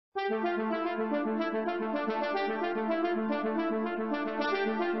China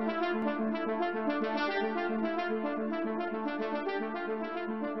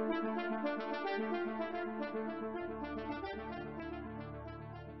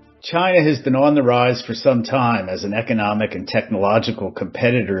has been on the rise for some time as an economic and technological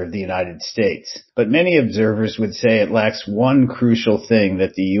competitor of the United States, but many observers would say it lacks one crucial thing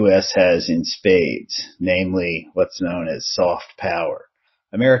that the U.S. has in spades, namely what's known as soft power.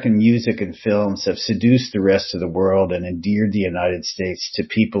 American music and films have seduced the rest of the world and endeared the United States to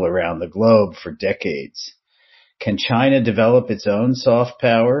people around the globe for decades. Can China develop its own soft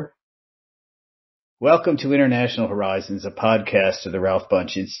power? Welcome to International Horizons, a podcast of the Ralph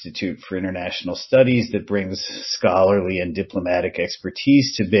Bunche Institute for International Studies that brings scholarly and diplomatic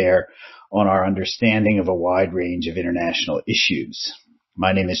expertise to bear on our understanding of a wide range of international issues.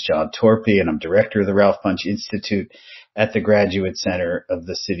 My name is John Torpey, and I'm director of the Ralph Bunche Institute at the Graduate Center of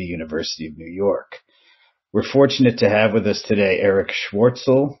the City University of New York. We're fortunate to have with us today Eric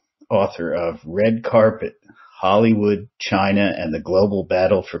Schwartzel, author of Red Carpet: Hollywood, China, and the Global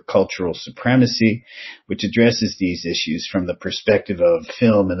Battle for Cultural Supremacy, which addresses these issues from the perspective of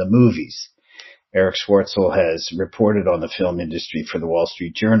film and the movies. Eric Schwartzel has reported on the film industry for the Wall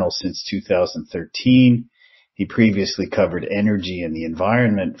Street Journal since 2013. He previously covered energy and the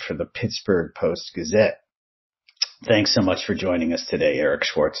environment for the Pittsburgh Post-Gazette. Thanks so much for joining us today, Eric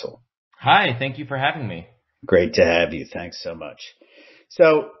Schwartzel. Hi, thank you for having me. Great to have you. Thanks so much.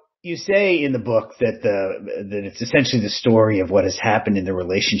 So, you say in the book that it's essentially the story of what has happened in the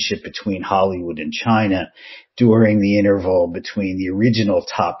relationship between Hollywood and China during the interval between the original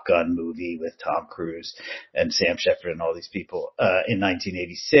Top Gun movie with Tom Cruise and Sam Shepard and all these people in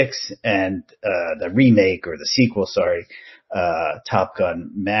 1986 and the remake or the sequel, Top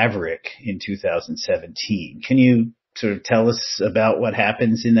Gun Maverick in 2017. Can you sort of tell us about what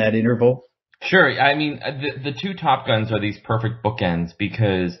happens in that interval? Sure. I mean, the two Top Guns are these perfect bookends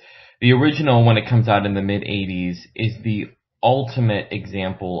because the original, when it comes out in the mid-'80s, is the ultimate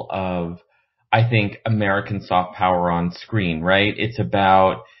example of, I think, American soft power on screen, right? It's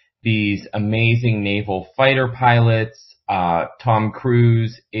about these amazing naval fighter pilots. Tom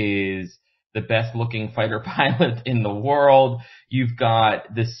Cruise is the best-looking fighter pilot in the world. You've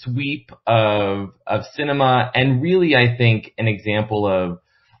got the sweep of cinema, and really, I think, an example of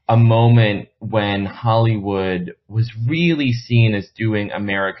a moment when Hollywood was really seen as doing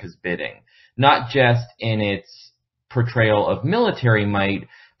America's bidding, not just in its portrayal of military might,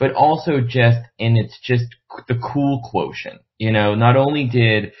 but also just in its the cool quotient. You know, not only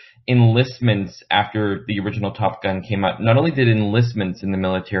did enlistments after the original Top Gun came out, not only did enlistments in the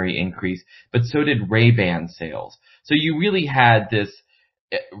military increase, but so did Ray-Ban sales. So you really had this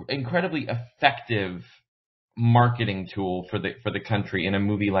incredibly effective marketing tool for the country in a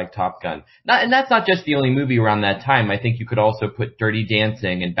movie like Top Gun. And that's not just the only movie around that time. I think you could also put Dirty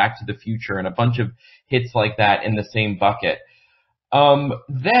Dancing and Back to the Future and a bunch of hits like that in the same bucket.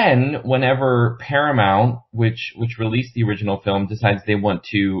 Then whenever Paramount, which released the original film, decides they want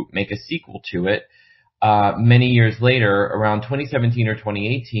to make a sequel to it, many years later, around 2017 or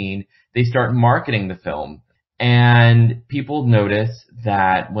 2018, they start marketing the film. And people notice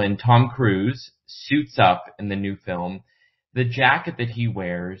that when Tom Cruise suits up in the new film, the jacket that he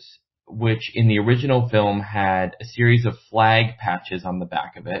wears, which in the original film had a series of flag patches on the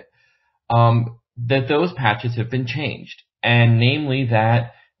back of it, that those patches have been changed. And namely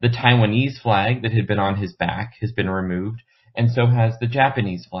that the Taiwanese flag that had been on his back has been removed, and so has the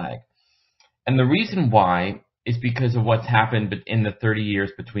Japanese flag. And the reason why is because of what's happened in the 30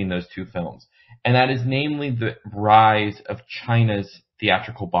 years between those two films. And that is namely the rise of China's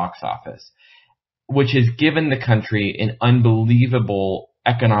theatrical box office, which has given the country an unbelievable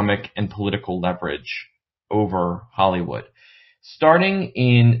economic and political leverage over Hollywood. Starting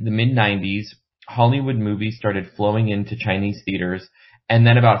in the mid-'90s, Hollywood movies started flowing into Chinese theaters, and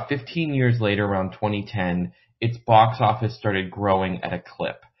then about 15 years later, around 2010, its box office started growing at a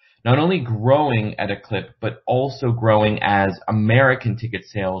clip. Not only growing at a clip, but also growing as American ticket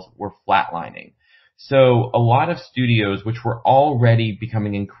sales were flatlining. So a lot of studios, which were already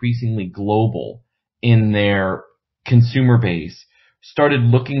becoming increasingly global in their consumer base, started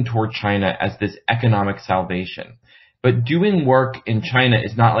looking toward China as this economic salvation. But doing work in China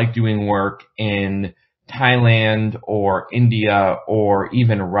is not like doing work in Thailand or India or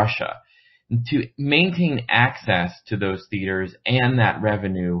even Russia. To maintain access to those theaters and that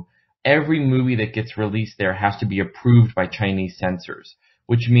revenue, every movie that gets released there has to be approved by Chinese censors,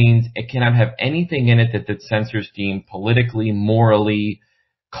 which means it cannot have anything in it that the censors deem politically, morally,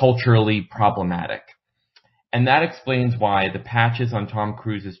 culturally problematic. And that explains why the patches on Tom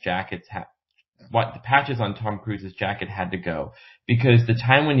Cruise's jacket had to go, because the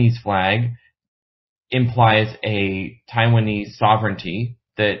Taiwanese flag implies a Taiwanese sovereignty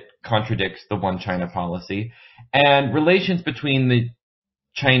that contradicts the One China policy, and relations between the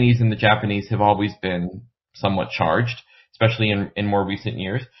Chinese and the Japanese have always been somewhat charged, especially in more recent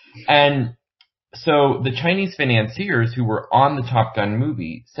years. And so the Chinese financiers who were on the Top Gun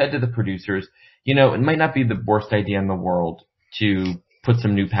movie said to the producers, it might not be the worst idea in the world to put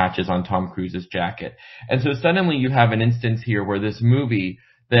some new patches on Tom Cruise's jacket. And so suddenly you have an instance here where this movie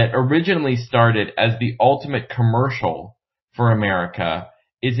that originally started as the ultimate commercial for America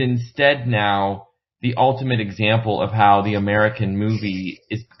is instead now the ultimate example of how the American movie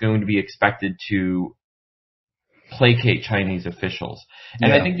is going to be expected to placate Chinese officials.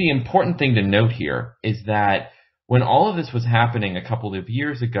 And I think the important thing to note here is that when all of this was happening a couple of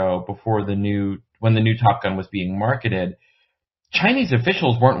years ago, when the new Top Gun was being marketed, Chinese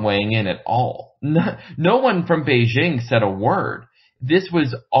officials weren't weighing in at all. No one from Beijing said a word. This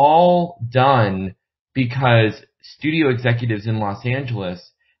was all done because studio executives in Los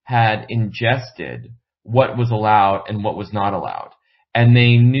Angeles had ingested what was allowed and what was not allowed. And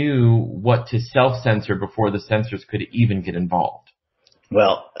they knew what to self-censor before the censors could even get involved.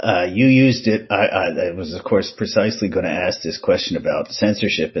 Well, you used it. I was, of course, precisely going to ask this question about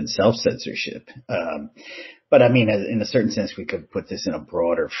censorship and self-censorship. But I mean, in a certain sense, we could put this in a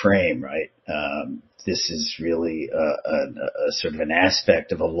broader frame, right? This is really a sort of an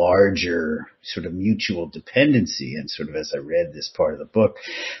aspect of a larger sort of mutual dependency. And sort of as I read this part of the book,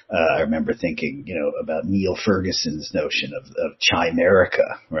 I remember thinking, about Neil Ferguson's notion of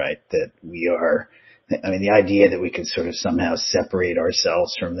Chimerica, right? That we are, the idea that we can sort of somehow separate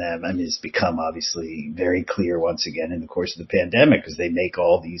ourselves from them, has become obviously very clear once again in the course of the pandemic, because they make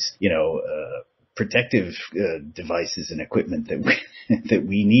all these, protective devices and equipment that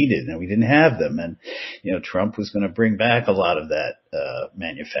we needed, and we didn't have them. And, Trump was going to bring back a lot of that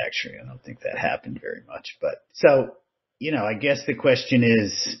manufacturing. I don't think that happened very much. But so, I guess the question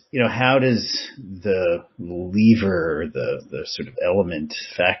is, how does the lever, the sort of element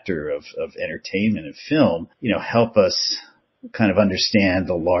factor of entertainment and film, help us kind of understand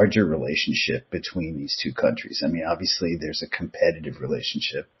the larger relationship between these two countries? Obviously there's a competitive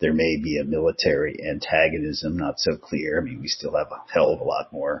relationship. There may be a military antagonism, not so clear. We still have a hell of a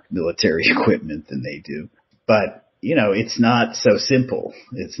lot more military equipment than they do. But, it's not so simple.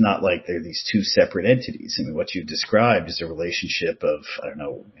 It's not like they're these two separate entities. What you've described is a relationship of,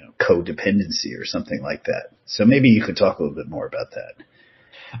 codependency or something like that. So maybe you could talk a little bit more about that.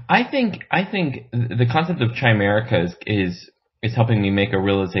 I think the concept of Chimerica is helping me make a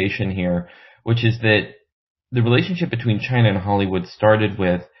realization here, which is that the relationship between China and Hollywood started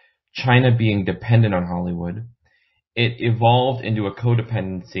with China being dependent on Hollywood. It evolved into a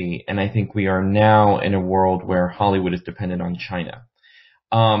codependency, and I think we are now in a world where Hollywood is dependent on China.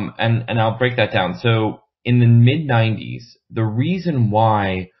 And I'll break that down. So in the mid-90s, the reason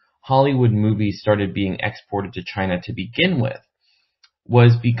why Hollywood movies started being exported to China to begin with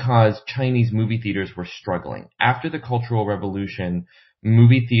was because Chinese movie theaters were struggling. After the Cultural Revolution,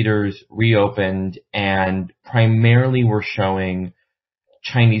 movie theaters reopened and primarily were showing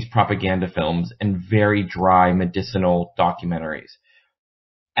Chinese propaganda films and very dry medicinal documentaries.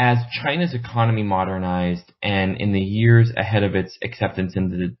 As China's economy modernized and in the years ahead of its acceptance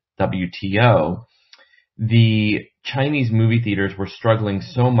into the WTO, the Chinese movie theaters were struggling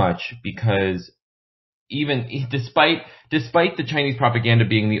so much because even despite the Chinese propaganda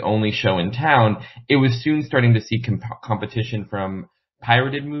being the only show in town, it was soon starting to see competition from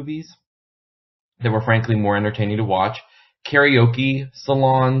pirated movies that were frankly more entertaining to watch. Karaoke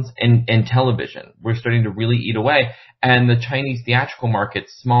salons and television were starting to really eat away, and the Chinese theatrical market,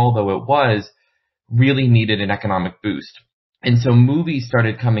 small though it was, really needed an economic boost. And so movies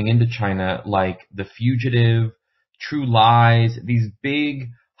started coming into China like The Fugitive, True Lies, these big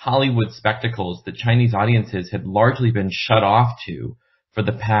Hollywood spectacles that Chinese audiences had largely been shut off to for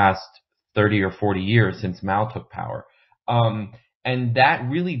the past 30 or 40 years since Mao took power. And that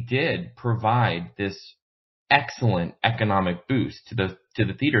really did provide this excellent economic boost to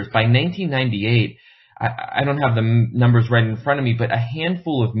the theaters. By 1998, I don't have the numbers right in front of me, but a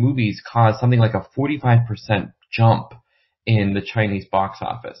handful of movies caused something like a 45% jump in the Chinese box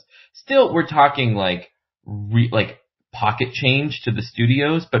office. Still, we're talking like pocket change to the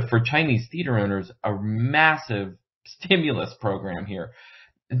studios, but for Chinese theater owners, a massive stimulus program here.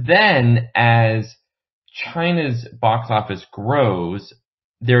 Then, as China's box office grows,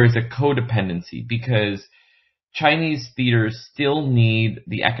 there is a codependency because Chinese theaters still need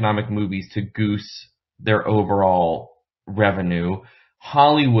the economic movies to goose their overall revenue.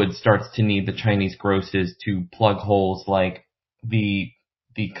 Hollywood starts to need the Chinese grosses to plug holes like the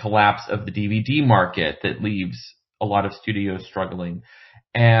collapse of the DVD market that leaves a lot of studios struggling,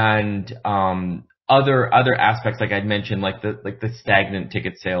 and other aspects like I'd mentioned, like the stagnant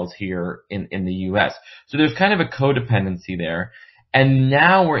ticket sales here in the US. So there's kind of a codependency there. And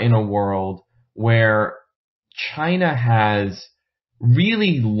now we're in a world where China has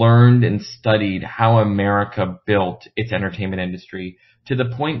really learned and studied how America built its entertainment industry to the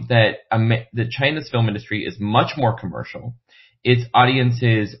point that China's film industry is much more commercial. Its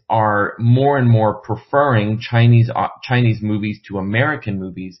audiences are more and more preferring Chinese movies to American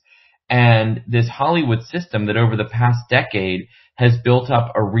movies. And this Hollywood system that over the past decade has built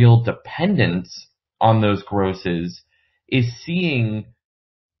up a real dependence on those grosses is seeing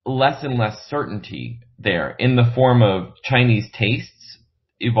less and less certainty there in the form of Chinese tastes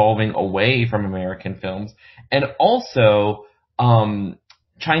evolving away from American films, and also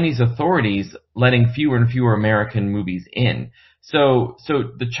Chinese authorities letting fewer and fewer American movies in. So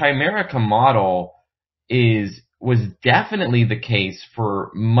the Chimerica model was definitely the case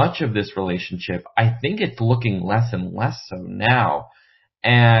for much of this relationship. I think it's looking less and less so now,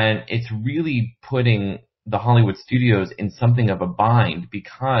 and it's really putting the Hollywood studios in something of a bind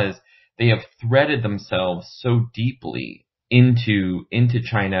because they have threaded themselves so deeply into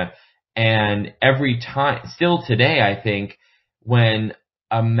China. And every time, still today, I think, when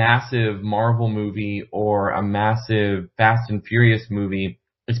a massive Marvel movie or a massive Fast and Furious movie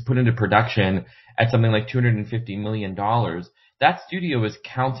is put into production at something like $250 million, that studio is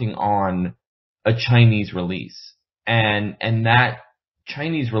counting on a Chinese release. And that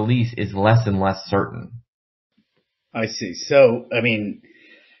Chinese release is less and less certain. I see. So, I mean,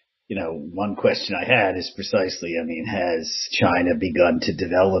 one question I had is precisely, has China begun to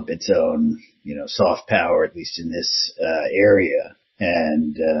develop its own, soft power, at least in this area?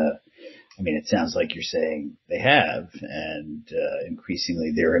 And, it sounds like you're saying they have, and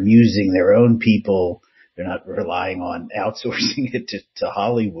increasingly they're amusing their own people. They're not relying on outsourcing it to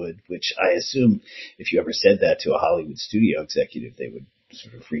Hollywood, which I assume if you ever said that to a Hollywood studio executive, they would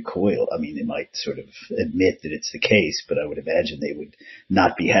sort of recoil. They might sort of admit that it's the case, but I would imagine they would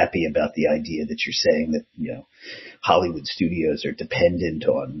not be happy about the idea that you're saying that, Hollywood studios are dependent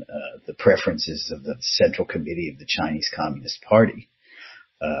on the preferences of the Central Committee of the Chinese Communist Party.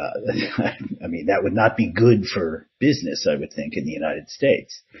 That would not be good for business, I would think, in the United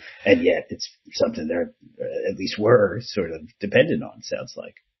States. And yet it's something they're, at least were, sort of dependent on, sounds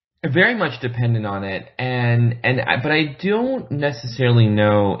like. Very much dependent on it, but I don't necessarily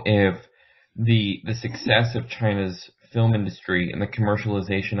know if the success of China's film industry and the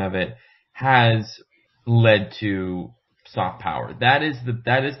commercialization of it has led to soft power. That is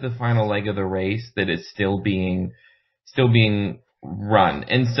the final leg of the race that is still being run.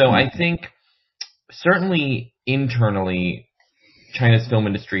 And so I think certainly internally, China's film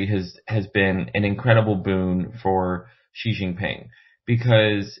industry has been an incredible boon for Xi Jinping,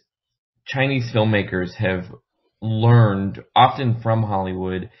 because Chinese filmmakers have learned, often from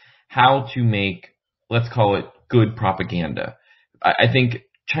Hollywood, how to make, let's call it, good propaganda. I think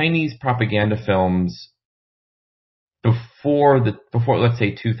Chinese propaganda films before let's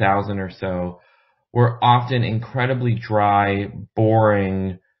say 2000 or so were often incredibly dry,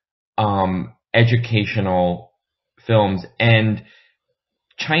 boring, educational films, and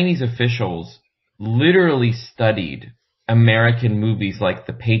Chinese officials literally studied American movies like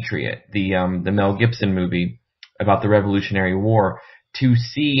The Patriot, the Mel Gibson movie about the Revolutionary War, to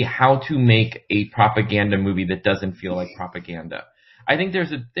see how to make a propaganda movie that doesn't feel like propaganda. I think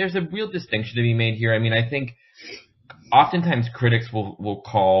there's a real distinction to be made here. I think oftentimes critics will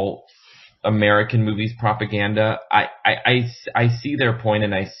call American movies propaganda. I see their point,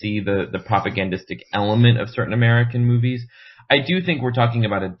 and I see the propagandistic element of certain American movies. I do think we're talking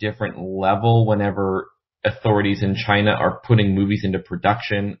about a different level whenever authorities in China are putting movies into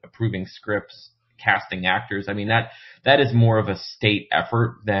production, approving scripts, casting actors. That is more of a state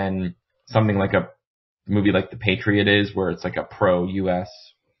effort than something like a movie like The Patriot is, where it's like a pro-U.S.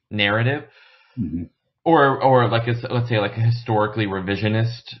 narrative. Mm-hmm. Or like let's say like a historically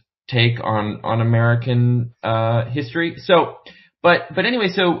revisionist take on American history. So, but anyway,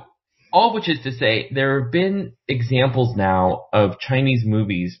 so all of which is to say, there have been examples now of Chinese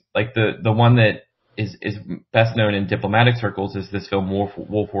movies, like the one that is best known in diplomatic circles is this film Wolf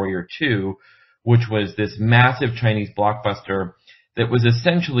Warrior 2, which was this massive Chinese blockbuster that was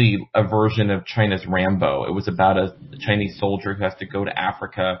essentially a version of China's Rambo. It was about a Chinese soldier who has to go to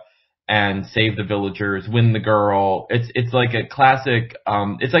Africa and save the villagers, win the girl. It's like a classic.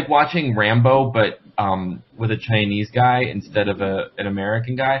 It's like watching Rambo, but with a Chinese guy instead of an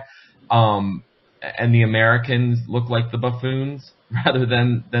American guy. And the Americans look like the buffoons rather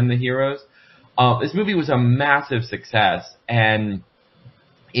than the heroes. This movie was a massive success, and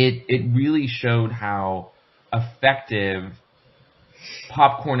it really showed how effective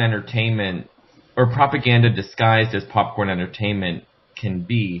popcorn entertainment or propaganda disguised as popcorn entertainment can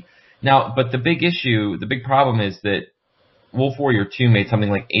be. Now, but the big problem is that Wolf Warrior 2 made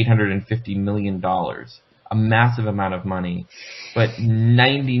something like $850 million, a massive amount of money, but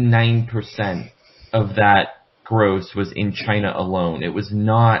 99% of that gross was in China alone. It was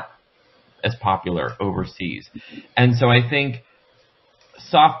not as popular overseas. And so I think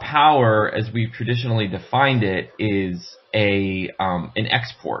soft power, as we've traditionally defined it, is an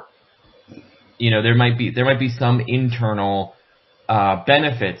export. There might be some internal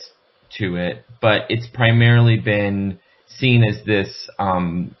benefits to it, but it's primarily been seen as this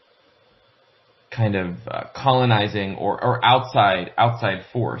kind of colonizing or outside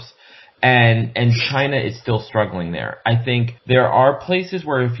force. And China is still struggling there. I think there are places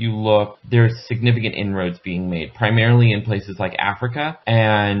where if you look, there's significant inroads being made, primarily in places like Africa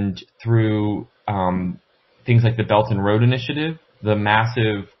and through things like the Belt and Road Initiative, the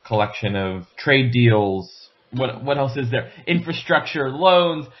massive collection of trade deals. What else is there? Infrastructure,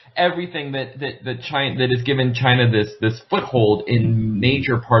 loans, everything that has given China this foothold in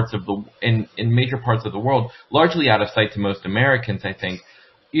major parts of the world, largely out of sight to most Americans, I think.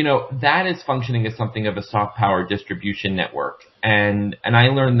 That is functioning as something of a soft power distribution network. And I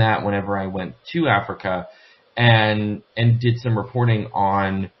learned that whenever I went to Africa and did some reporting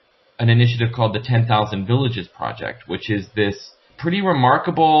on an initiative called the 10,000 Villages Project, which is this pretty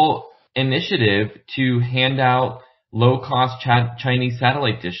remarkable initiative to hand out low-cost Chinese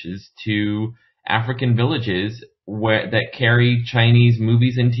satellite dishes to African villages that carry Chinese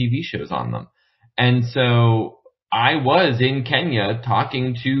movies and TV shows on them. And so I was in Kenya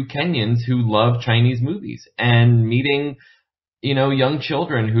talking to Kenyans who love Chinese movies and meeting, young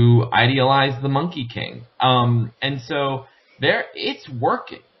children who idolize the Monkey King. And so it's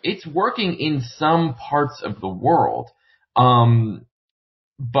working. It's working in some parts of the world.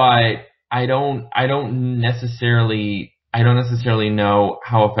 But I don't necessarily know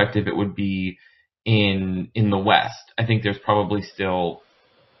how effective it would be in the West. I think there's probably still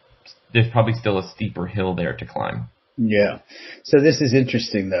a steeper hill there to climb. Yeah. So this is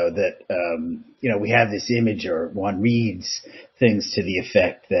interesting, though, that, we have this image, or one reads things to the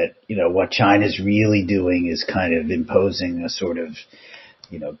effect that, what China's really doing is kind of imposing a sort of,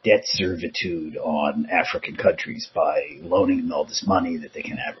 debt servitude on African countries by loaning them all this money that they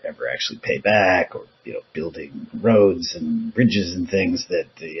can ever actually pay back, or, building roads and bridges and things that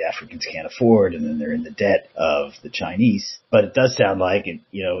the Africans can't afford, and then they're in the debt of the Chinese. But it does sound like it,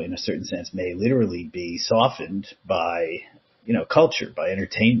 in a certain sense, may literally be softened by, culture, by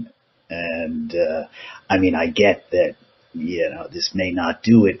entertainment. And, I get that, this may not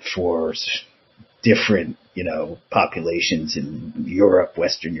do it for different, populations in Europe,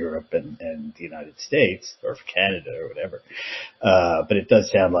 Western Europe, and the United States, or Canada, or whatever. But it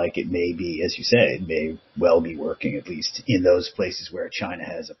does sound like it may be, as you say, it may well be working, at least in those places where China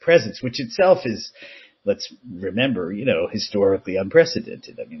has a presence, which itself is, let's remember, historically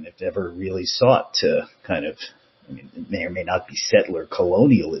unprecedented. They've never really sought to it may or may not be settler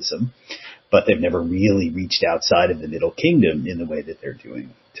colonialism, but they've never really reached outside of the Middle Kingdom in the way that they're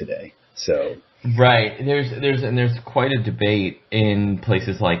doing today. So. Right. There's quite a debate in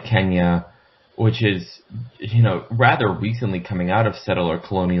places like Kenya, which is, rather recently coming out of settler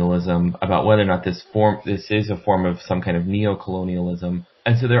colonialism, about whether or not this is a form of some kind of neo-colonialism.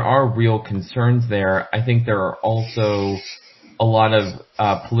 And so there are real concerns there. I think there are also a lot of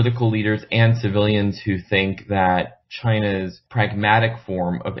political leaders and civilians who think that China's pragmatic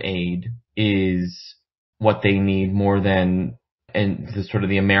form of aid is what they need more than the sort of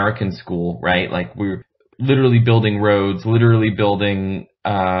the American school, right? Like, we're literally building roads, literally building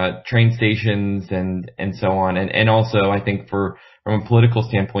train stations and so on. And also, I think from a political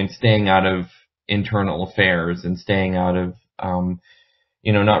standpoint, staying out of internal affairs and staying out of,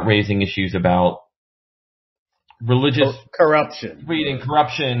 not raising issues about religious corruption,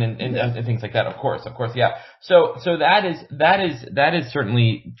 and things like that. Of course, yeah. So that is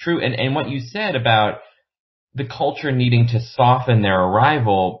certainly true. And what you said about the culture needing to soften their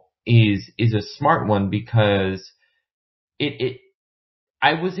arrival is a smart one, because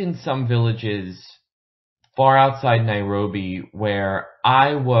I was in some villages far outside Nairobi where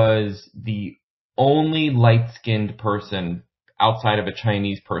I was the only light-skinned person outside of a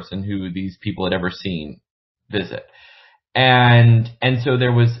Chinese person who these people had ever seen visit. And so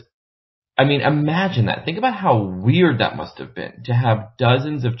there was, I mean, imagine that. Think about how weird that must have been to have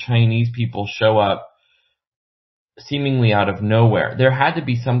dozens of Chinese people show up seemingly out of nowhere. There had to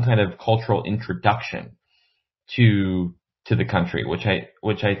be some kind of cultural introduction to the country,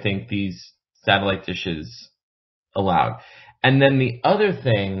 which I think these satellite dishes allowed. And then the other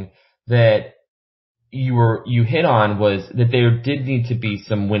thing that you hit on was that there did need to be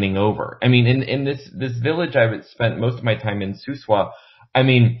some winning over. I mean, in this village I've spent most of my time in, Suswa, I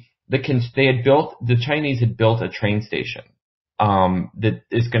mean, the Chinese had built a train station that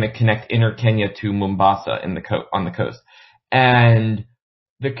is going to connect inner Kenya to Mombasa on the coast. And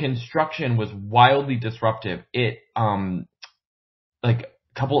the construction was wildly disruptive. It like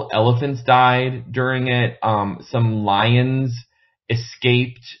a couple elephants died during it. Some lions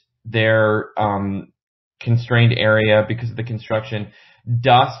escaped their constrained area because of the construction.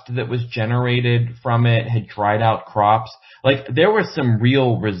 Dust that was generated from it had dried out crops. Like, there was some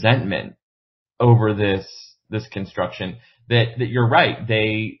real resentment over this construction that you're right.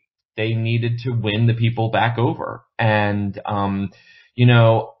 They needed to win the people back over. And,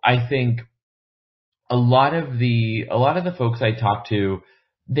 I think a lot of the folks I talk to,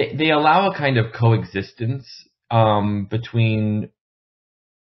 they allow a kind of coexistence, between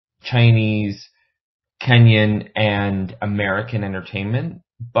Chinese, Kenyan, and American entertainment,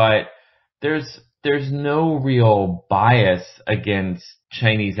 but there's no real bias against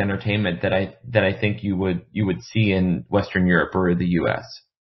Chinese entertainment that I think you would see in Western Europe or the US.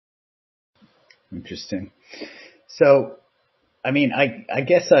 Interesting. So, I mean, I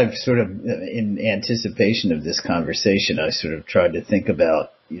guess I've sort of, in anticipation of this conversation, I sort of tried to think about,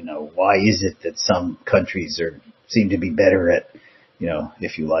 why is it that some countries seem to be better at,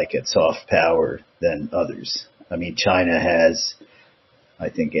 if you like, at soft power than others. I mean, China has, I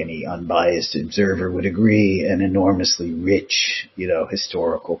think any unbiased observer would agree, an enormously rich,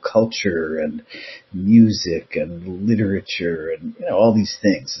 historical culture and music and literature and, all these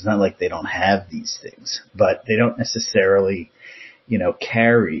things. It's not like they don't have these things, but they don't necessarily,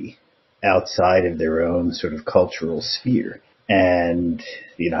 carry outside of their own sort of cultural sphere. And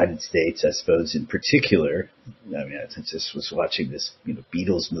the United States, I suppose, in particular, I mean, I just was watching this,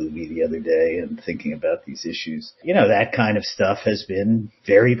 Beatles movie the other day and thinking about these issues. That kind of stuff has been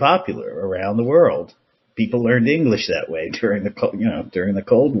very popular around the world. People learned English that way during the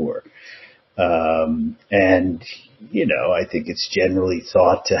Cold War. And, I think it's generally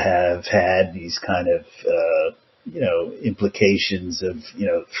thought to have had these kind of, implications of,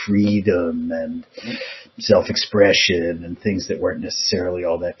 freedom and self-expression and things that weren't necessarily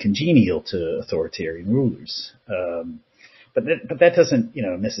all that congenial to authoritarian rulers. But that doesn't,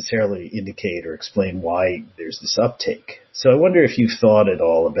 necessarily indicate or explain why there's this uptake. So I wonder if you've thought at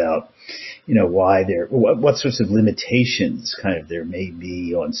all about, why what sorts of limitations kind of there may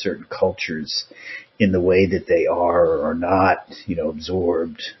be on certain cultures in the way that they are or are not,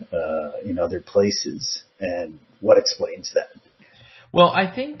 absorbed, in other places, and what explains that? Well,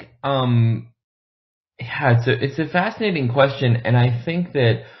 I think, it's a fascinating question, and I think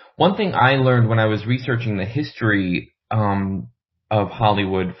that one thing I learned when I was researching the history of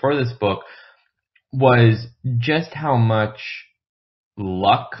Hollywood for this book was just how much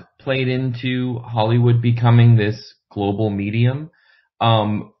luck played into Hollywood becoming this global medium.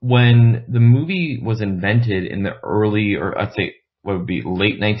 When the movie was invented in the early, or I'd say what would be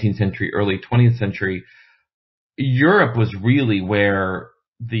late 19th century, early 20th century, Europe was really where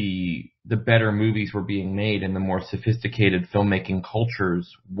the better movies were being made and the more sophisticated filmmaking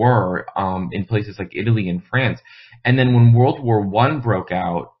cultures were, in places like Italy and France. And then when World War I broke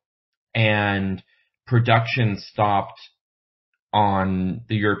out and production stopped on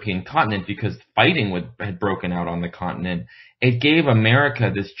the European continent because fighting had broken out on the continent, it gave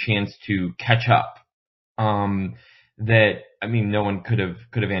America this chance to catch up. That, I mean, no one could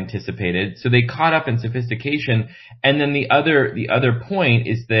have anticipated. So they caught up in sophistication. And then the other point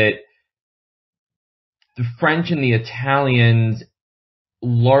is that the French and the Italians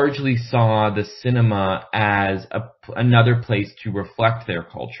largely saw the cinema as another place to reflect their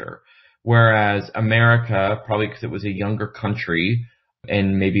culture. Whereas America, probably because it was a younger country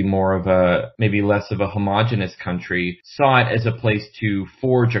and maybe less of a homogenous country, saw it as a place to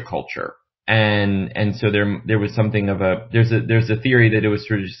forge a culture. And so there was something of there's a theory that it was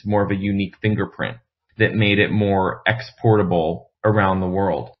sort of just more of a unique fingerprint that made it more exportable around the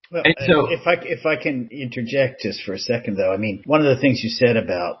world. Well, and so if I can interject just for a second, though, I mean, one of the things you said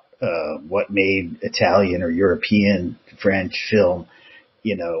about what made Italian or European French film,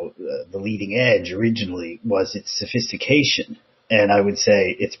 the leading edge originally was its sophistication. And I would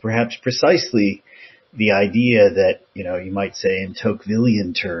say it's perhaps precisely the idea that, you might say in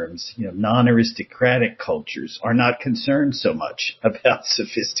Tocquevillian terms, non-aristocratic cultures are not concerned so much about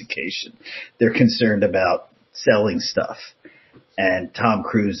sophistication. They're concerned about selling stuff. And Tom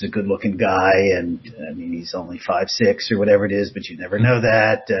Cruise is a good-looking guy, and I mean, he's only 5'6" or whatever it is, but you never know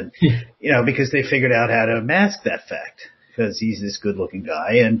that. And, because they figured out how to mask that fact, because he's this good-looking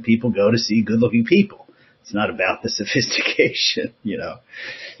guy, and people go to see good-looking people. It's not about the sophistication,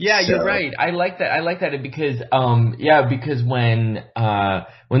 Yeah, so. You're right. I like that. I like that because, because when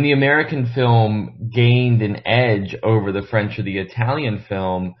the American film gained an edge over the French or the Italian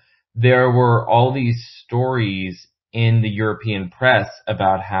film, there were all these stories in the European press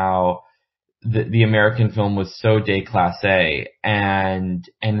about how the American film was so déclassé, and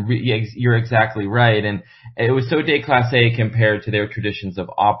you're exactly right, and it was so déclassé compared to their traditions of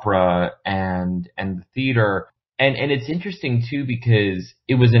opera and the theater, and it's interesting too because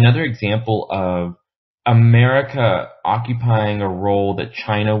it was another example of America occupying a role that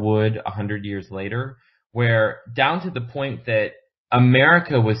China would 100 years later, where down to the point that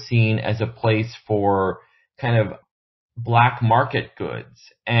America was seen as a place for kind of black market goods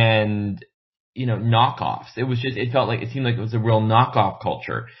and knockoffs. It seemed like it was a real knockoff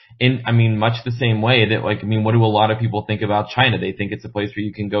culture. Much the same way that what do a lot of people think about China? They think it's a place where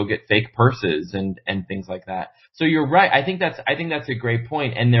you can go get fake purses and things like that. So you're right. I think that's a great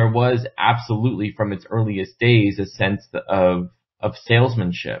point. And there was absolutely from its earliest days a sense of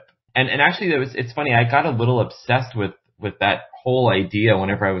salesmanship. And actually it's funny. I got a little obsessed with that whole idea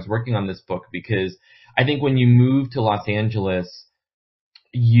whenever I was working on this book, because I think when you move to Los Angeles,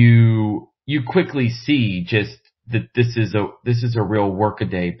 you quickly see just that this is a real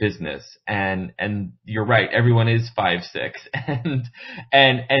workaday business, and you're right, everyone is 5'6",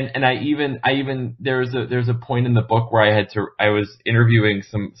 and I even there's a point in the book where I was interviewing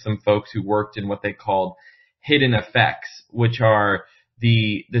some folks who worked in what they called hidden effects, which are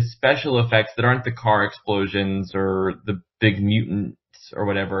the special effects that aren't the car explosions or the big mutants or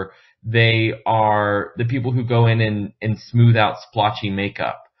whatever. They are the people who go in and smooth out splotchy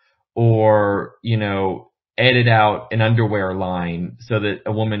makeup, or, edit out an underwear line so that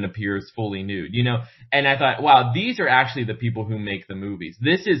a woman appears fully nude, and I thought, wow, these are actually the people who make the movies.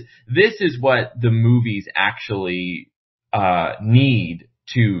 This is what the movies actually, need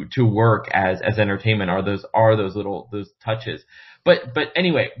to work as entertainment, are those touches. But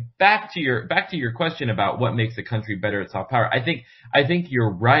anyway, back to your question about what makes a country better at soft power. I think you're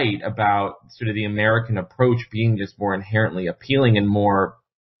right about sort of the American approach being just more inherently appealing and more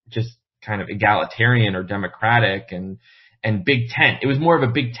just kind of egalitarian or democratic and big tent. It was more of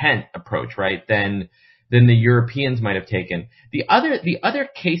a big tent approach, right, than the Europeans might have taken. The other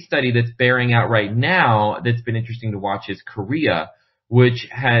case study that's bearing out right now that's been interesting to watch is Korea, which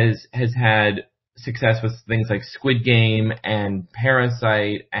has had success with things like Squid Game and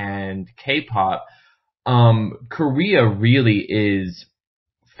Parasite and K-pop. Korea really is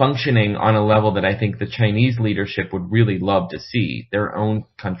functioning on a level that I think the Chinese leadership would really love to see their own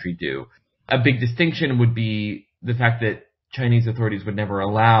country do. A big distinction would be the fact that Chinese authorities would never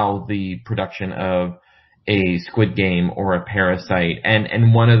allow the production of a Squid Game or a Parasite.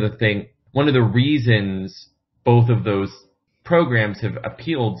 And one of the reasons both of those programs have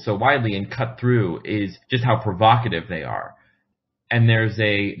appealed so widely and cut through is just how provocative they are. And there's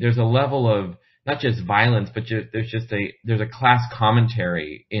a level of not just violence, but there's a class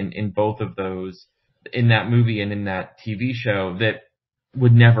commentary in both of those, in that movie and in that TV show, that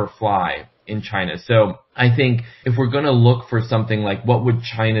would never fly in China. So I think if we're going to look for something like what would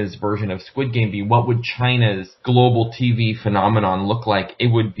China's version of Squid Game be, what would China's global TV phenomenon look like, it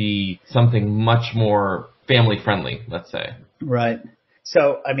would be something much more family friendly, let's say. Right.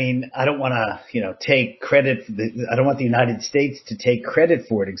 So, I don't want to, take credit. I don't want the United States to take credit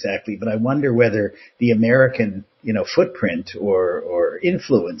for it exactly, but I wonder whether the American, footprint or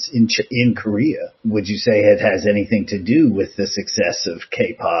influence in Korea, would you say it has anything to do with the success of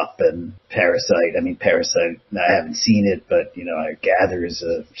K-pop and Parasite? Parasite, I haven't seen it, but, I gather is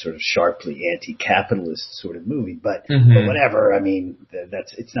a sort of sharply anti-capitalist sort of movie, but whatever.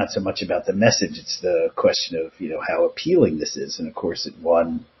 It's not so much about the message. It's the question of, how appealing this is. And of course it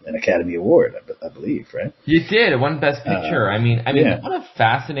won an Academy Award, I believe, right? You did. It won Best Picture. Yeah. What a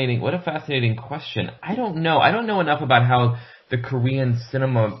fascinating question. I don't know enough about how the Korean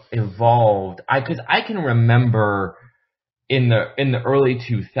cinema evolved. Because I can remember in the early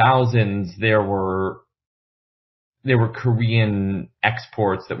 2000s there were Korean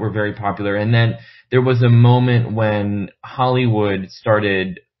exports that were very popular, and then there was a moment when Hollywood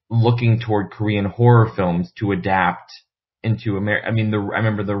started looking toward Korean horror films to adapt into America. I mean, I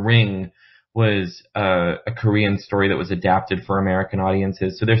remember The Ring was a Korean story that was adapted for American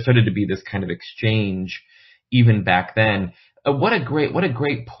audiences. So there started to be this kind of exchange even back then. What a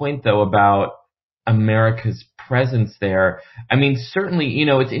great point though about America's presence there. I mean, certainly,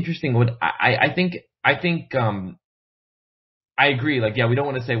 it's interesting. I think I agree. Like, yeah, we don't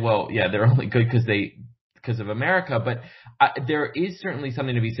want to say, well, yeah, they're only good because of America, but there is certainly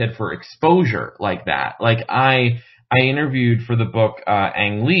something to be said for exposure like that. Like I interviewed for the book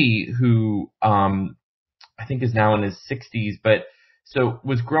Ang Lee, who I think is now in his 60s, but so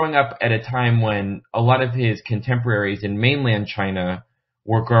was growing up at a time when a lot of his contemporaries in mainland China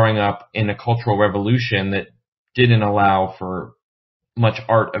were growing up in a cultural revolution that didn't allow for much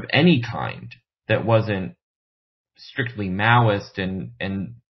art of any kind that wasn't strictly Maoist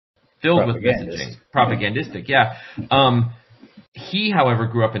and filled with messaging. Propagandistic, yeah. He, however,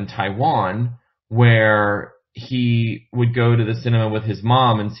 grew up in Taiwan, where he would go to the cinema with his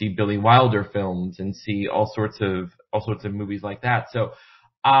mom and see Billy Wilder films and see all sorts of movies like that. So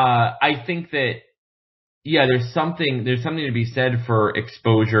I think that, yeah, there's something to be said for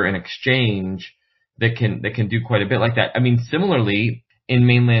exposure and exchange that can do quite a bit like that. I mean, similarly, in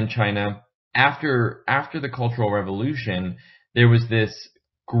mainland China, after the Cultural Revolution, there was this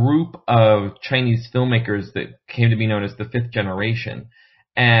group of Chinese filmmakers that came to be known as the Fifth Generation.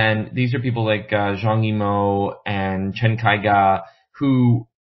 And these are people like Zhang Yimou and Chen Kaiga, who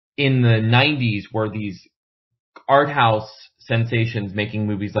in the 90s were these art house sensations, making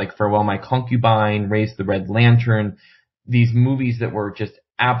movies like Farewell My Concubine, Raise the Red Lantern, these movies that were just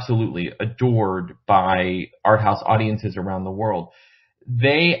absolutely adored by art house audiences around the world.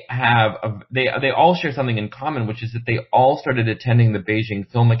 They all share something in common, which is that they all started attending the Beijing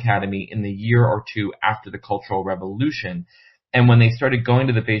Film Academy in the year or two after the Cultural Revolution. And when they started going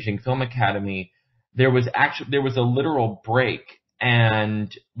to the Beijing Film Academy, there was a literal break.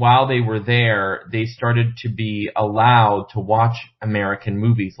 And while they were there, they started to be allowed to watch American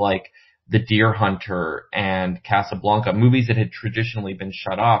movies like The Deer Hunter and Casablanca, movies that had traditionally been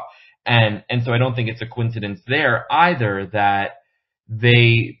shut off. And so I don't think it's a coincidence there either that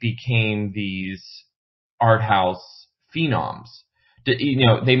they became these art house phenoms.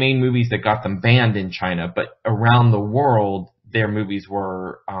 They made movies that got them banned in China, but around the world, their movies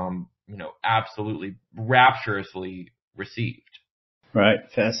were, absolutely rapturously received. Right.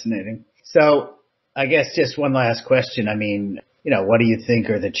 Fascinating. So I guess just one last question. I mean, what do you think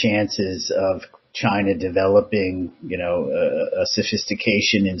are the chances of China developing, a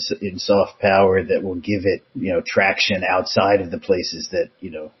sophistication in soft power that will give it, traction outside of the places that,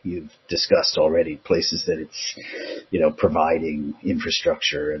 you've discussed already, places that it's, providing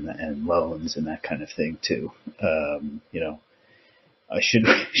infrastructure and loans and that kind of thing too.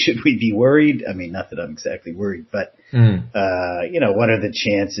 Should we be worried? I mean, not that I'm exactly worried, but, what are the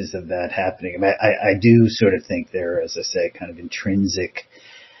chances of that happening? I mean, I do sort of think there are, as I say, kind of intrinsic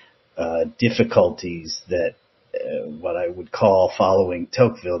difficulties that what I would call, following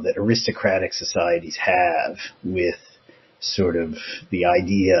Tocqueville, that aristocratic societies have with sort of the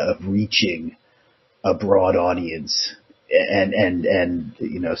idea of reaching a broad audience and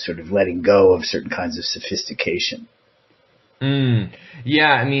sort of letting go of certain kinds of sophistication.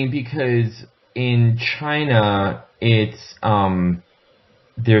 Yeah, I mean, because in China, it's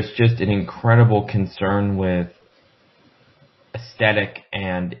there's just an incredible concern with aesthetic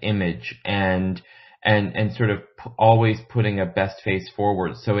and image and sort of always putting a best face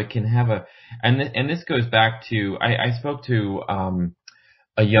forward. So it can have and this goes back to, I spoke to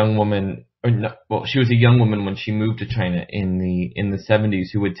a young woman, she was a young woman when she moved to China in the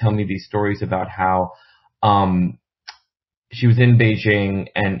 70s, who would tell me these stories about how she was in Beijing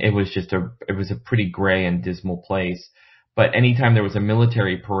and it was a pretty gray and dismal place. But anytime there was a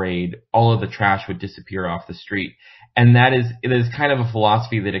military parade, all of the trash would disappear off the street. And it is kind of a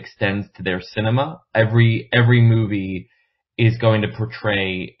philosophy that extends to their cinema. Every movie is going to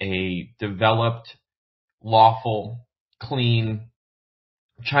portray a developed, lawful, clean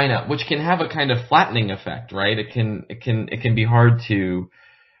China, which can have a kind of flattening effect, right? It can be hard to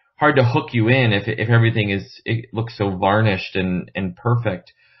hook you in if everything it looks so varnished and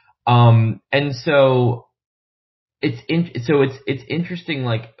perfect. And so it's interesting.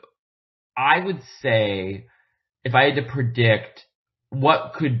 Like, I would say, if I had to predict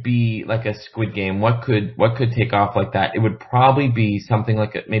what could be like a Squid Game, what could take off like that, it would probably be something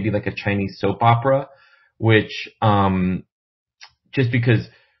like maybe like a Chinese soap opera, which just because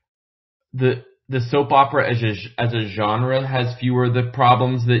the soap opera as a genre has fewer the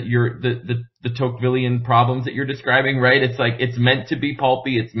problems that the Tocquevillian problems that you're describing, right? It's like, it's meant to be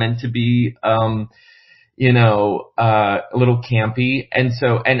pulpy, it's meant to be a little campy. And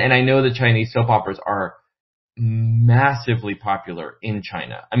so, and I know the Chinese soap operas are massively popular in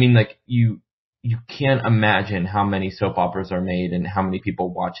China. I mean, like you can't imagine how many soap operas are made and how many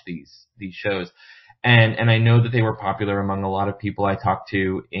people watch these shows. And I know that they were popular among a lot of people I talked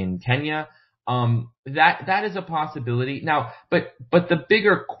to in Kenya. That is a possibility. Now, but the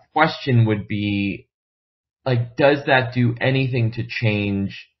bigger question would be, like, does that do anything to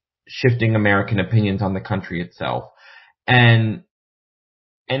change shifting American opinions on the country itself? And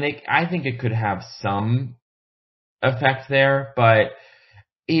I think it could have some effect there, but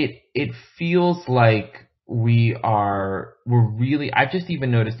it feels like we're really, I've just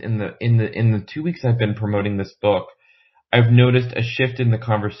even noticed in the 2 weeks I've been promoting this book, I've noticed a shift in the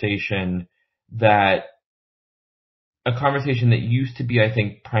conversation that used to be, I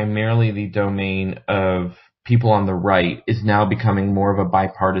think, primarily the domain of people on the right is now becoming more of a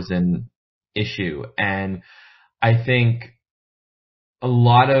bipartisan issue. And I think a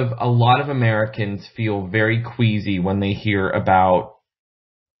lot of Americans feel very queasy when they hear about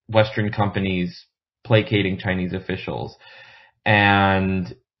Western companies placating Chinese officials.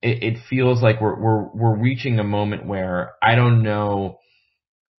 And it feels like we're reaching a moment where I don't know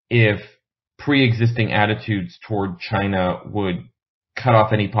if pre-existing attitudes toward China would cut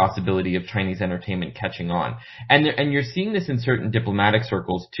off any possibility of Chinese entertainment catching on. And you're seeing this in certain diplomatic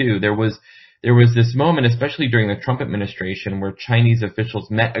circles too. There was this moment, especially during the Trump administration, where Chinese officials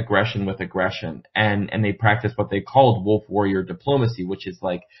met aggression with aggression, and they practiced what they called wolf warrior diplomacy, which is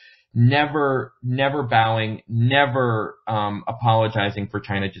like never bowing, never apologizing for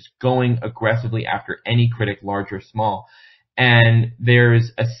China, just going aggressively after any critic, large or small. And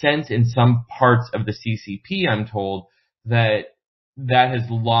there's a sense in some parts of the CCP, I'm told, that has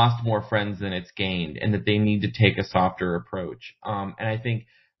lost more friends than it's gained, and that they need to take a softer approach. And I think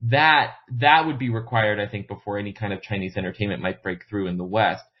that would be required, I think, before any kind of Chinese entertainment might break through in the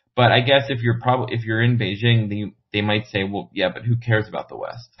West. But I guess if you're in Beijing, they might say, well, yeah, but who cares about the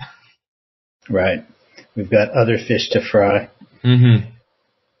West? Right. We've got other fish to fry. Mm-hmm.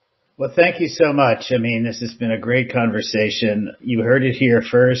 Well, thank you so much. I mean, this has been a great conversation. You heard it here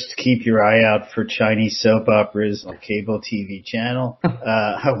first. Keep your eye out for Chinese soap operas on cable TV channel.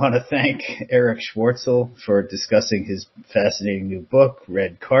 I want to thank Eric Schwartzel for discussing his fascinating new book,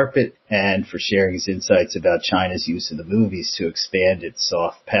 Red Carpet, and for sharing his insights about China's use of the movies to expand its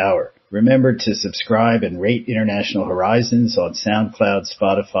soft power. Remember to subscribe and rate International Horizons on SoundCloud,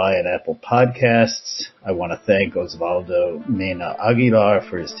 Spotify, and Apple Podcasts. I want to thank Osvaldo Mena Aguilar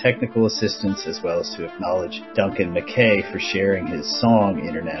for his technical assistance, as well as to acknowledge Duncan McKay for sharing his song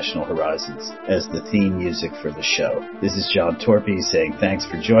International Horizons as the theme music for the show. This is John Torpey saying thanks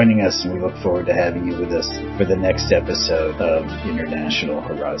for joining us, and we look forward to having you with us for the next episode of International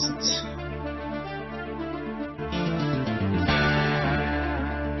Horizons.